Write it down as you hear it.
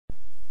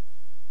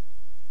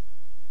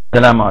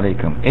Assalamu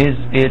alaikum. Is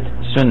it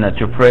sunnah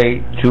to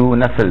pray two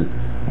nafil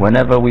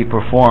whenever we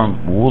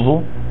perform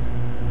wudu?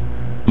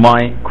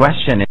 My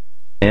question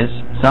is,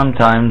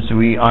 sometimes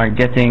we are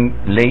getting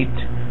late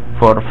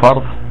for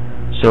fard,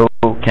 so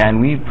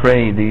can we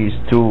pray these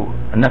two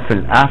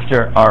nafil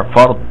after our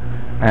fard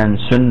and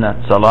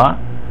sunnah salah?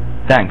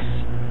 Thanks.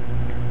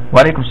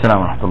 Wa alaikum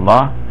salam wa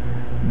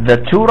rahmatullah. The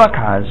two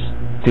rakas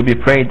to be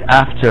prayed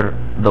after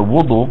the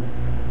wudu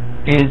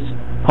is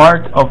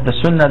part of the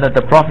sunnah that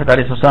the Prophet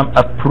ﷺ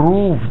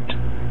approved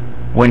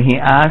when he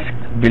asked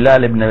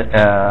Bilal ibn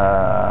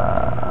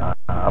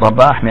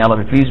Rabah, may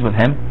Allah be pleased with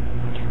him,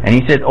 and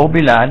he said, "Oh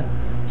Bilal,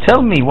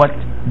 tell me, what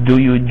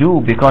do you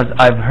do, because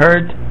I've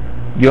heard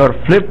your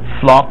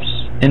flip-flops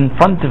in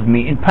front of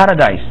me in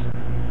paradise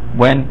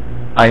when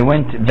I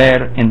went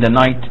there in the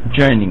night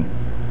journey."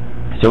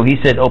 So he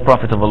said, "Oh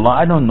Prophet of Allah,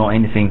 I don't know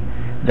anything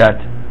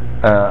that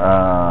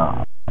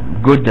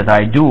good that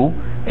I do,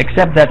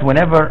 except that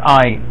whenever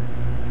I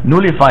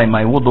nullify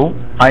my wudu,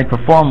 I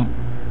perform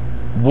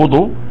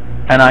wudu,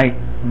 and I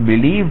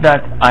believe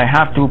that I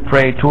have to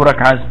pray two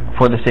rak'ahs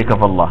for the sake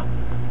of Allah.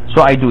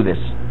 So I do this."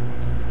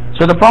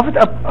 So the Prophet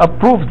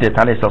approved it,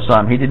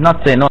 ﷺ. He did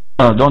not say, no,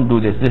 don't do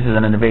this, this is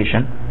an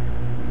innovation.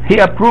 He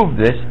approved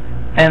this,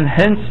 and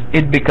hence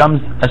it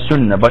becomes a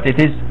sunnah, but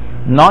it is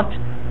not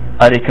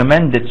a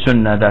recommended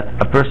sunnah that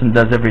a person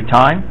does every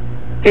time.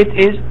 It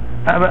is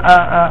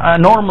a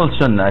normal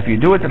sunnah. If you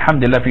do it,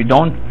 alhamdulillah. If you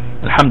don't,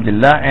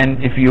 alhamdulillah.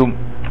 And if you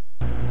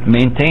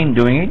maintain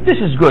doing it, this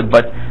is good,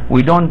 but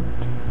we don't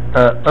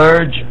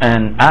urge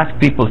and ask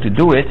people to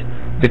do it,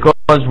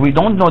 because we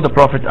don't know the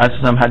Prophet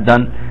ﷺ had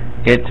done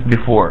it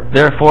before.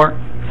 Therefore,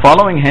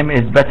 following him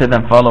is better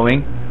than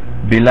following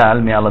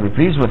Bilal, may Allah be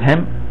pleased with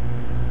him.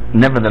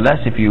 Nevertheless,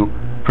 if you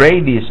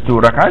pray these two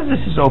rak'ahs, this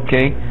is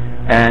okay,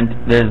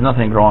 and there is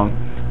nothing wrong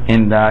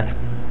in that,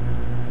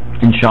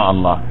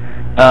 inshallah.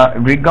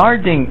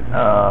 Regarding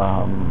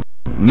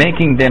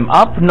making them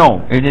up,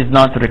 no, it is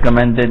not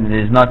recommended,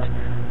 it is not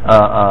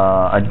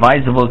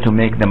advisable to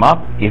make them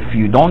up. If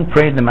you don't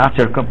pray them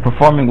after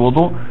performing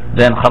wudu,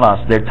 then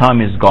khalas, their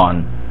time is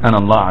gone, and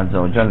Allah Azza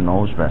wa Jal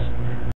knows best.